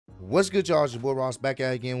What's good, y'all? It's your boy Ross back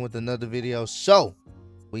at again with another video. So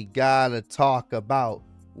we gotta talk about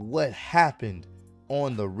what happened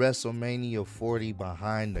on the Wrestlmania 40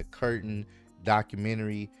 behind the curtain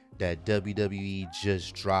documentary that WWE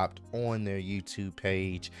just dropped on their YouTube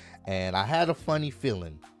page. And I had a funny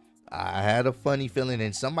feeling.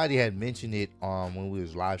 And somebody had mentioned it when we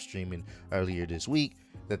was live streaming earlier this week,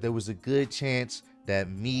 that there was a good chance that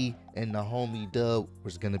me and the homie Dub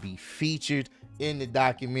was gonna be featured in the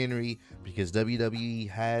documentary, because WWE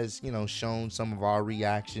has, shown some of our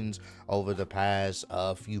reactions over the past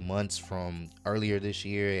few months, from earlier this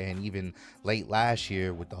year and even late last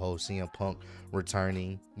year with the whole CM Punk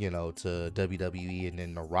returning, to WWE, and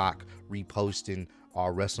then The Rock reposting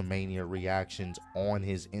our Wrestlemania reactions on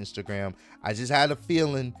his Instagram. I just had a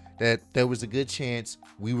feeling that there was a good chance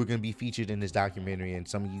we were going to be featured in this documentary, and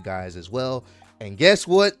some of you guys as well. And guess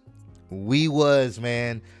what? We was,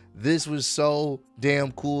 man. This was so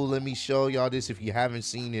damn cool. Let me show y'all this if you haven't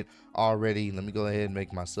seen it already. Let me go ahead and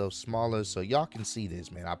make myself smaller so y'all can see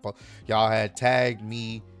this, man. Y'all had tagged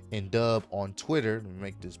me and Dub on Twitter. Let me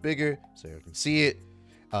make this bigger so you can see it.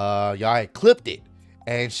 Y'all had clipped it.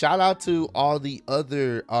 And shout out to all the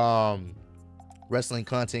other wrestling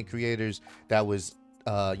content creators that was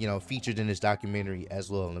featured in this documentary as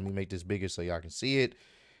well. Let me make this bigger so y'all can see it.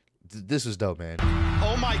 This was dope, man.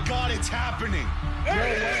 Oh my God, it's happening.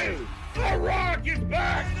 Hey, The Rock is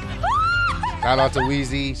back. Shout out to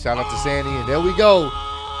Weezy, shout out to Sandy, and there we go.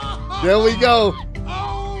 There we go.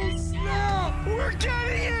 Oh snap, we're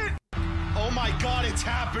getting it. Oh my God, it's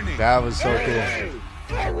happening. That was so cool. Hey,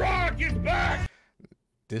 The Rock is back.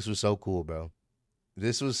 This was so cool, bro.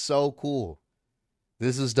 This was so cool.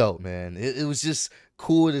 This was dope, man. It was just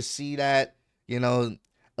cool to see that,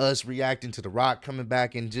 us reacting to The Rock coming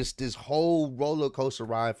back, and just this whole roller coaster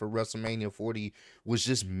ride for Wrestlemania 40 was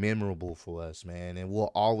just memorable for us, man. And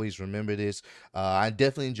we'll always remember this. I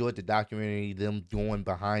definitely enjoyed the documentary, them going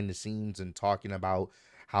behind the scenes and talking about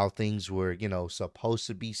how things were, supposed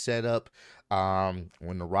to be set up.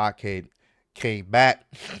 When The Rock had came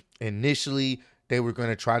back, initially they were going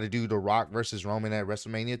to try to do The Rock versus Roman at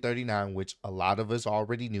WrestleMania 39, which a lot of us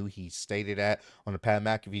already knew. He stated that on the Pat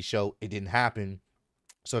McAfee show. It didn't happen.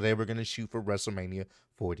 So they were going to shoot for WrestleMania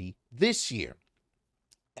 40 this year.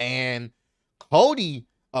 And Cody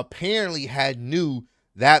apparently had knew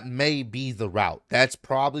that may be the route. That's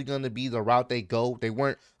probably going to be the route they go. They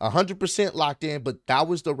weren't 100% locked in, but that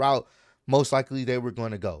was the route most likely they were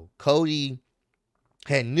going to go. Cody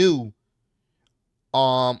had knew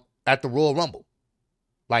at the Royal Rumble.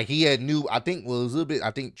 Like, he had knew, I think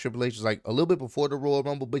Triple H was like a little bit before the Royal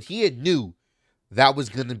Rumble, but he had knew that was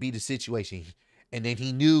going to be the situation. And then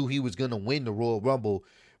he knew he was going to win the Royal Rumble,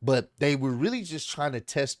 but they were really just trying to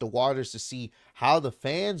test the waters to see how the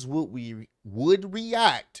fans would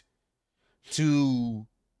react to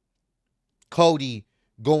Cody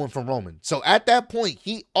going from Roman. So at that point,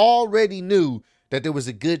 he already knew that there was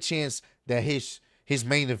a good chance that his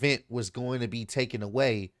main event was going to be taken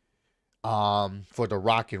away for The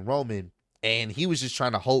Rock and Roman, and he was just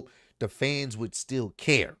trying to hope the fans would still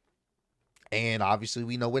care. And obviously,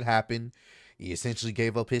 we know what happened. He essentially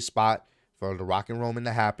gave up his spot for The Rock and Roman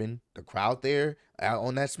to happen. The crowd there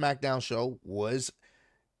on that SmackDown show was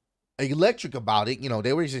electric about it.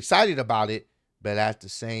 They were excited about it. But at the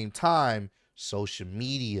same time, social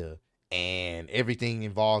media and everything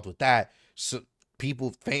involved with that, so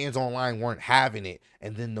fans online weren't having it.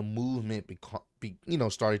 And then the movement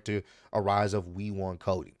started to arise of "We Want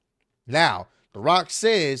Cody." Now, The Rock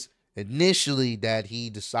says initially that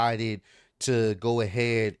he decided to go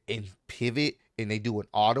ahead and pivot, and they do an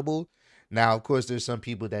audible. Now, of course, there's some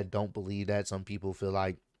people that don't believe that. Some people feel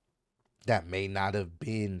like that may not have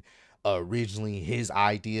been originally his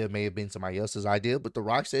idea, may have been somebody else's idea, but The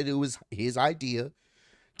Rock said it was his idea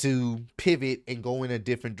to pivot and go in a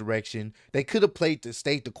different direction. They could have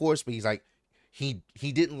stayed the course, but he's like, he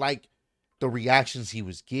didn't like the reactions he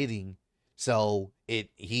was getting. So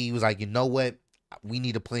he was like, you know what? We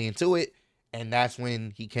need to play into it. And that's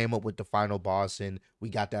when he came up with the final boss, and we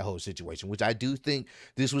got that whole situation, which I do think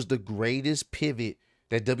this was the greatest pivot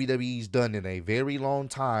that WWE's done in a very long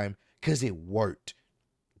time, because it worked.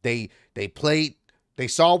 They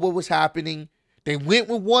saw what was happening. They went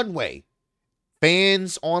with one way.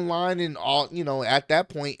 Fans online and all, at that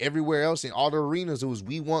point, everywhere else in all the arenas, it was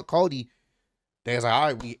 "We Want Cody." They was like,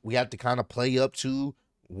 all right, we have to kind of play up to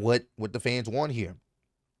what the fans want here.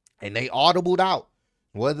 And they audibled out.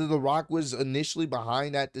 Whether The Rock was initially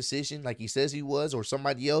behind that decision, like he says he was, or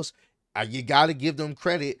somebody else, you got to give them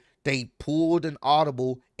credit. They pulled an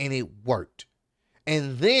audible, and it worked.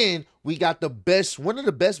 And then we got one of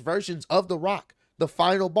the best versions of The Rock. the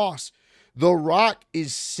final boss. The Rock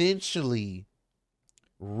essentially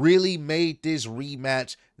really made this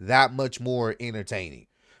rematch that much more entertaining.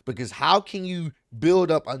 Because how can you build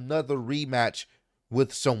up another rematch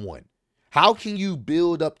with someone? How can you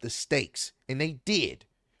build up the stakes? And they did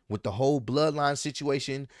with the whole bloodline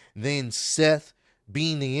situation. Then Seth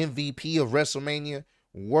being the MVP of WrestleMania,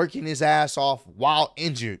 working his ass off while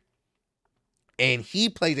injured. And he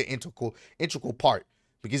played an integral part.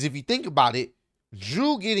 Because if you think about it,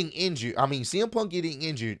 CM Punk getting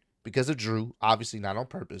injured because of Drew, obviously not on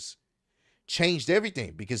purpose, changed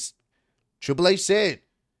everything. Because Triple H said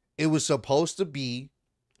it was supposed to be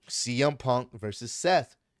CM Punk versus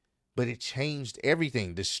Seth, but it changed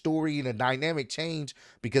everything. The story and the dynamic changed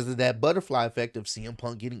because of that butterfly effect of CM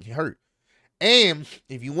Punk getting hurt. And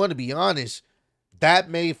if you want to be honest, that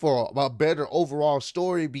made for a better overall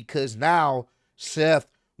story because now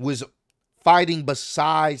Seth was fighting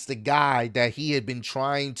besides the guy that he had been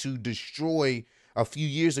trying to destroy a few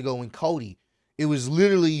years ago in Cody. It was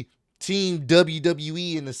literally Team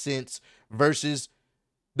WWE in a sense versus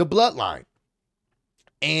the Bloodline.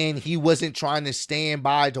 And he wasn't trying to stand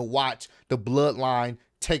by to watch the Bloodline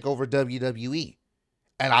take over WWE.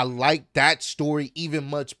 And I like that story even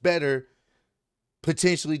much better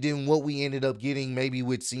potentially than what we ended up getting maybe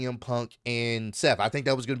with CM Punk and Seth. I think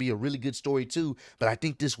that was going to be a really good story too, but I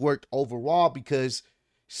think this worked overall because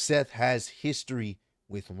Seth has history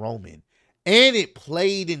with Roman. And it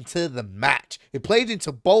played into the match. It played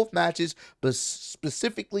into both matches, but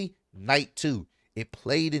specifically night 2. It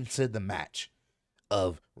played into the match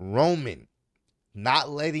of Roman not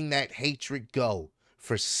letting that hatred go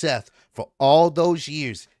for Seth for all those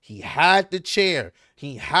years. He had the chair.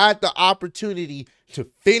 He had the opportunity to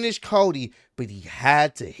finish Cody, but he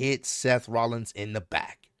had to hit Seth Rollins in the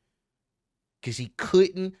back because he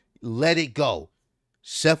couldn't let it go.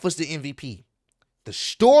 Seth was the MVP. The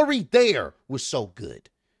story there was so good.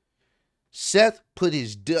 Seth put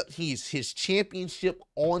his championship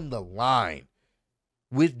on the line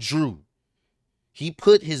with Drew. He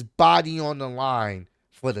put his body on the line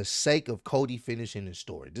for the sake of Cody finishing his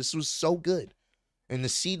story. This was so good. And to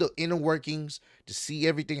see the inner workings, to see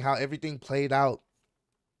everything, how everything played out,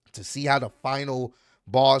 to see how the final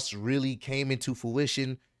boss really came into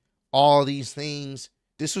fruition, all these things,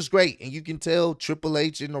 this was great. And you can tell Triple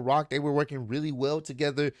H and The Rock, they were working really well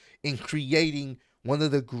together in creating one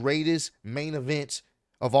of the greatest main events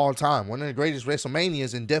of all time. One of the greatest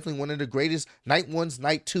WrestleManias and definitely one of the greatest night 1s,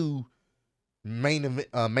 night 2 main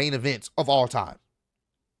events of all time.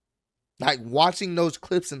 Like watching those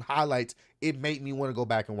clips and highlights, it made me want to go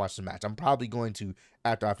back and watch the match. I'm probably going to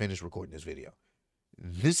after I finish recording this video.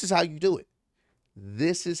 This is how you do it.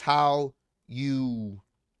 This is how you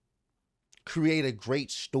create a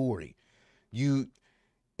great story. In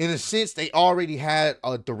a sense, they already had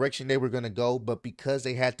a direction they were going to go, but because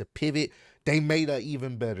they had to pivot, they made an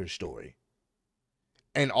even better story.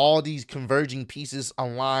 And all these converging pieces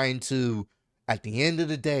aligned to, at the end of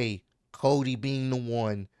the day, Cody being the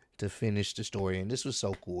one to finish the story. And this was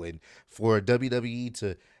so cool. And for WWE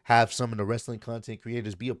to have some of the wrestling content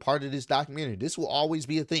creators be a part of this documentary, this will always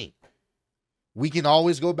be a thing. We can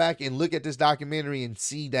always go back and look at this documentary and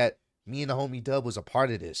see that me and the homie Dub was a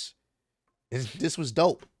part of this. And this was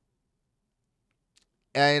dope.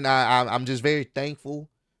 And I'm just very thankful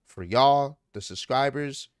for y'all, the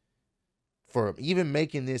subscribers, for even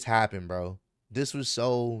making this happen, bro. This was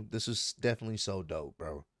definitely so dope,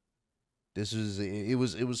 bro. It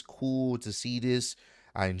was cool to see this.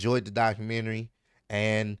 I enjoyed the documentary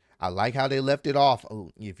and I like how they left it off.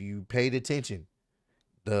 If you paid attention,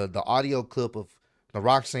 the audio clip of The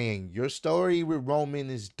Rock saying, "Your story with Roman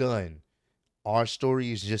is done. Our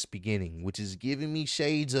story is just beginning," which is giving me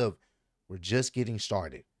shades of we're just getting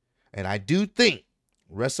started. And I do think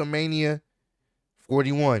WrestleMania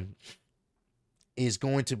 41 is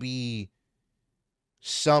going to be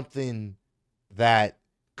something that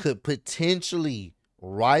could potentially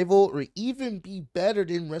rival or even be better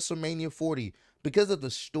than WrestleMania 40 because of the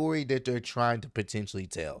story that they're trying to potentially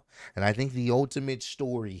tell. And I think the ultimate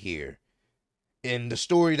story here, and the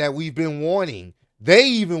story that we've been wanting, they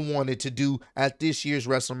even wanted to do at this year's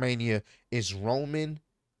WrestleMania, is Roman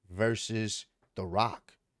versus The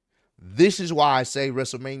Rock. This is why I say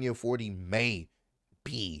WrestleMania 40 may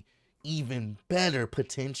be even better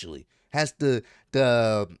potentially. Has the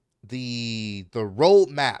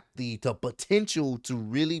roadmap, the potential to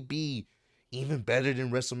really be even better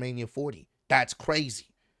than WrestleMania 40. That's crazy.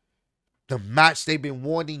 The match they've been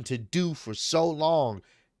wanting to do for so long,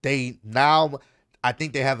 I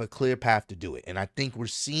think they have a clear path to do it. And I think we're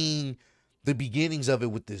seeing the beginnings of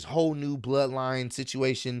it with this whole new bloodline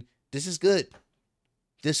situation. This is good.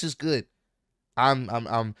 this is good. I'm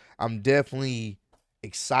definitely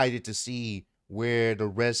excited to see where the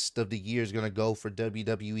rest of the year is gonna go for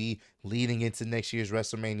WWE leading into next year's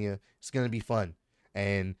WrestleMania. It's gonna be fun,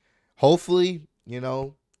 and hopefully,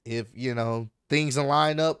 if things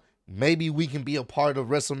align up, maybe we can be a part of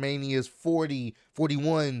WrestleMania's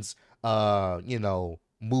 41's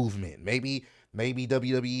movement. Maybe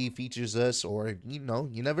WWE features us, or you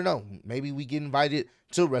never know. Maybe we get invited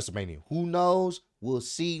to WrestleMania. Who knows? We'll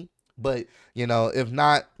see. But if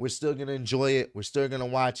not, we're still gonna enjoy it. We're still gonna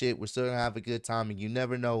watch it. We're still gonna have a good time, and you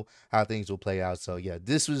never know how things will play out. So yeah,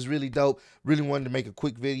 this was really dope. Really wanted to make a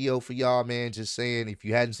quick video for y'all, man. Just saying, if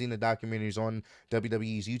you hadn't seen the documentaries on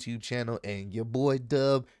WWE's YouTube channel, and your boy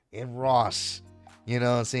Dub and Ross, you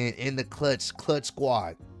know what I'm saying, in the Clutch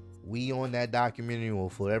Squad, we on that documentary will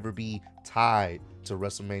forever be tied to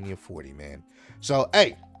WrestleMania 40, man. So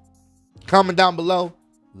hey, comment down below.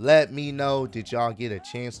 Let me know, did y'all get a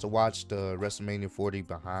chance to watch the WrestleMania 40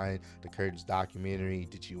 Behind the Curtains documentary?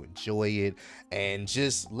 Did you enjoy it? And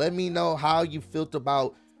just let me know how you felt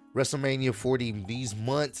about WrestleMania 40 these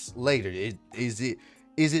months later. Is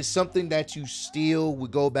it something that you still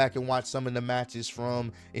would go back and watch some of the matches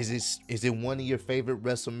from? Is it one of your favorite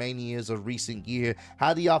WrestleManias of recent year?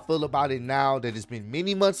 How do y'all feel about it now that it's been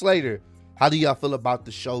many months later? How do y'all feel about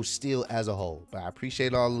the show still as a whole? But I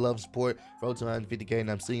appreciate all the love and support. Road to 150K, and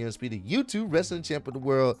I'm seeing you on speed, the YouTube wrestling champ of the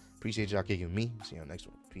world. Appreciate y'all kicking me. See you on the next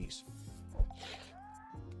one. Peace.